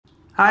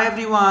Hi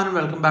everyone,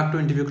 welcome back to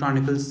Interview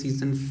Chronicles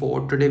Season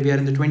 4. Today we are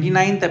in the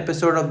 29th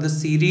episode of the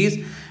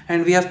series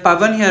and we have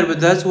Pavan here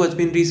with us who has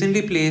been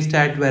recently placed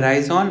at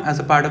Verizon as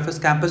a part of his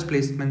campus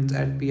placements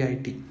at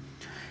PIT.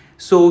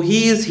 So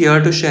he is here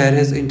to share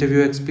his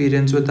interview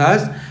experience with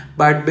us.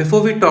 But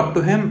before we talk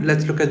to him,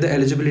 let's look at the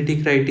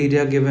eligibility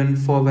criteria given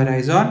for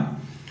Verizon.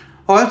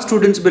 All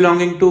students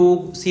belonging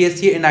to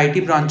CSE and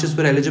IT branches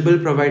were eligible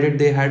provided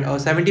they had a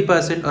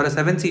 70% or a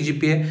 7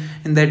 CGPA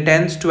in their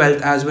 10th,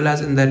 12th as well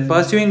as in their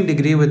pursuing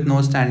degree with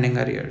no standing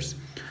arrears.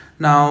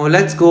 Now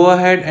let's go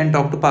ahead and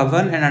talk to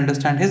Pavan and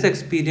understand his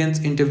experience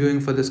interviewing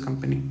for this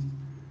company.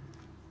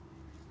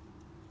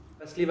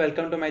 Firstly,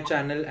 welcome to my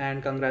channel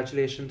and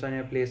congratulations on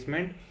your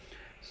placement.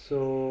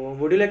 So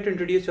would you like to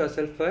introduce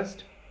yourself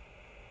first?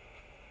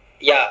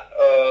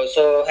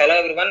 So hello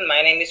everyone,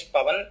 my name is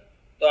Pavan.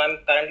 So I'm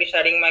currently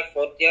studying my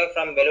 4th year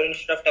from Vellore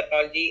Institute of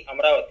Technology,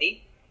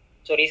 Amravati.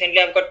 So recently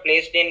I've got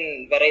placed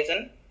in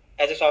Verizon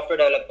as a software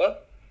developer.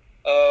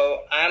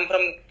 I am from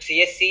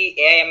CSE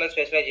AI/ML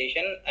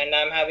specialization and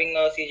I'm having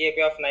a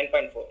CGPA of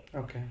 9.4.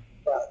 Okay.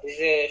 This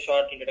is a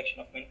short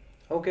introduction of mine.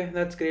 Okay,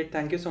 that's great.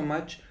 Thank you so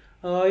much.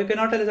 You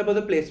cannot tell us about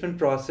the placement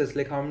process,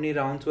 like how many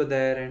rounds were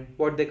there and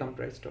what they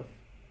comprised of.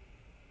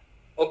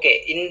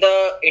 Okay, in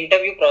the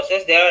interview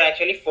process, there are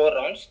actually 4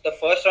 rounds. The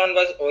first round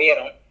was OA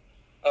round.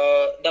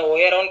 The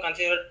OA round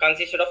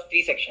consisted of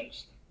 3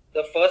 sections.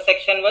 The first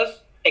section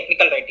was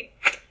technical writing.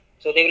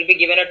 So they will be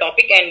given a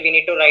topic and we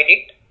need to write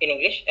it in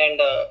English,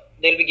 and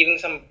they'll be giving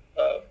some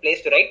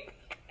place to write,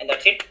 and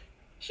that's it.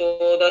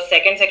 So the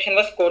second section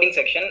was coding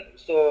section.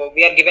 So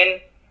we are given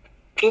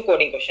 2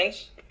 coding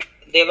questions.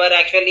 They were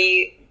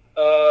actually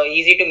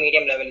easy to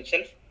medium level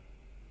itself.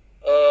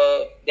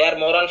 They are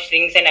more on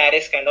strings and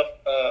arrays kind of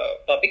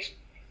topics.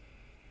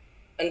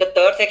 And the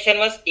third section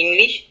was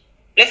English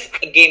plus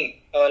a game,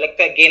 like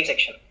a game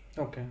section.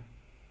 Okay.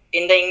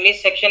 In the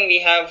English section, we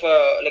have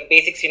like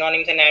basic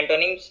synonyms and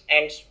antonyms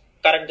and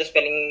correct the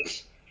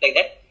spellings like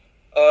that.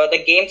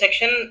 The game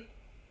section,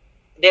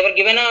 they were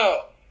given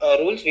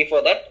rules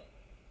before that.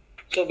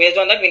 So based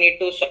on that, we need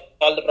to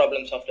solve the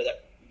problems after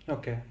that.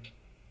 Okay.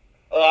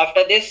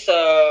 After this,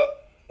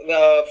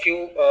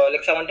 few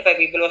like 75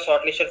 people were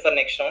shortlisted for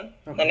next round.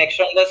 Okay. The next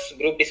round was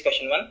group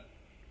discussion one.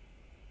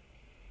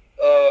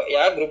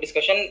 Group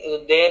discussion.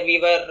 There we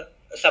were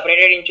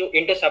separated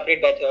into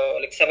separate batch,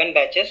 like 7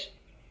 batches.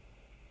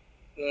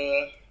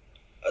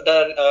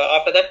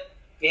 After that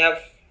we have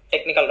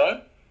technical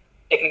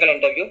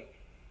interview.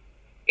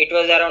 It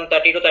was around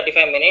 30 to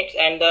 35 minutes,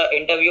 and the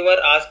interviewer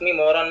asked me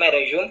more on my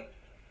resume,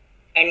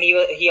 and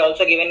he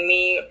also given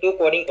me 2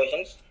 coding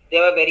questions. They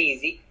were very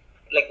easy.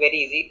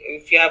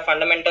 If you have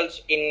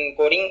fundamentals in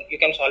coding, you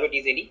can solve it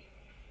easily.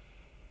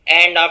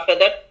 And after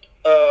that,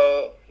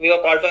 we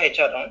were called for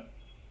HR round.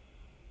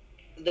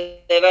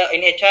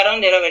 In HR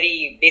round, there are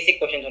very basic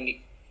questions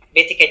only.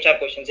 Basic HR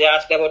questions. They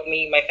asked about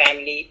me, my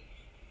family,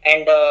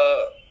 and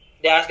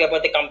they asked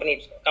about the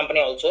company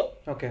also.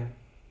 Okay.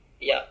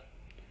 Yeah.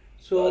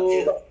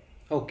 So,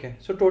 okay.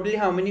 So totally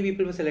how many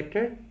people were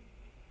selected?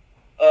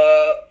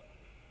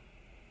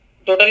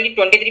 Totally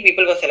 23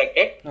 people were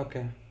selected.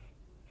 Okay.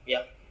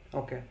 Yeah.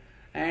 Okay.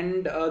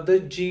 And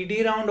the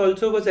GD round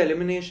also was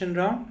elimination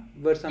round?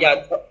 The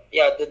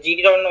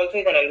GD round also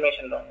is an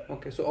elimination round.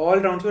 Okay, so all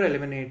rounds were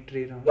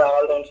eliminatory rounds. Yeah,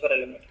 all rounds were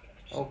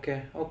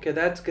eliminatory. Okay,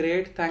 that's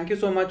great. Thank you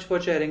so much for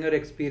sharing your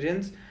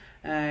experience.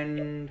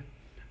 And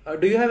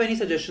do you have any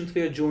suggestions for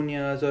your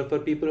juniors or for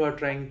people who are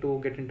trying to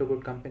get into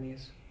good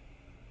companies?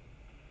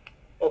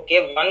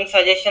 Okay, one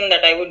suggestion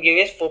that I would give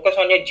is focus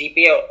on your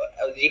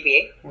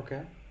GPA.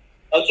 Okay.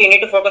 Also, you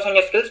need to focus on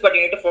your skills, but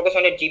you need to focus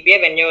on your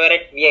GPA when you are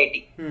at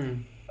VIT.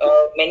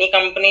 Many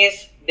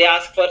companies, they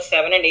ask for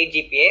 7 and 8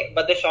 GPA,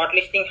 but the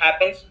shortlisting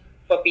happens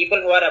for people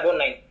who are above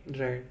 9.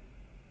 Right.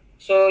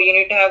 So you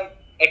need to have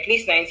at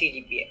least 9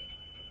 CGPA.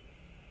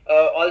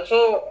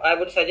 Also, I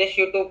would suggest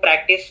you to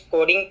practice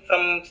coding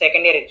from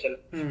second year itself.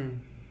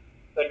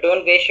 But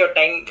don't waste your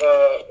time.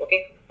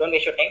 Don't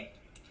waste your time.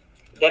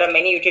 There are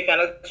many YouTube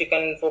channels you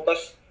can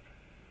focus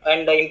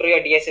and improve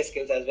your DSA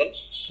skills as well.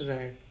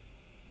 Right.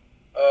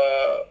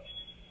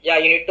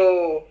 You need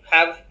to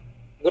have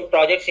good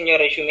projects in your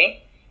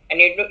resume, and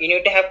you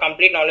need to have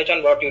complete knowledge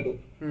on what you do.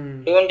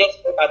 Don't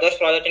just put others'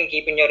 project and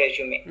keep in your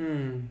resume.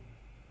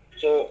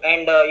 So,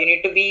 and you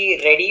need to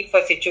be ready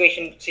for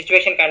situation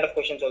kind of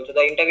questions also.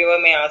 The interviewer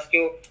may ask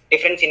you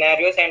different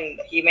scenarios, and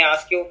he may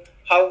ask you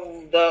how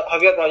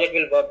your project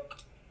will work.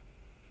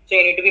 So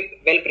you need to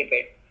be well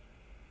prepared.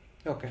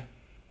 Okay.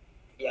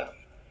 Yeah.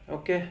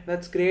 Okay,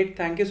 that's great.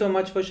 Thank you so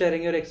much for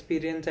sharing your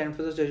experience and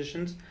for the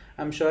suggestions.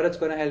 I'm sure it's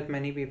going to help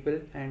many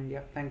people. And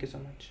yeah, thank you so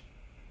much.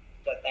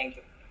 Yeah, thank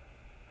you.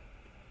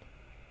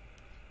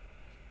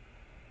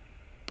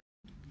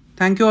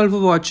 Thank you all for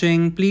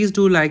watching. Please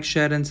do like,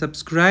 share and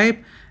subscribe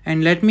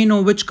and let me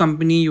know which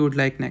company you would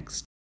like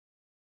next.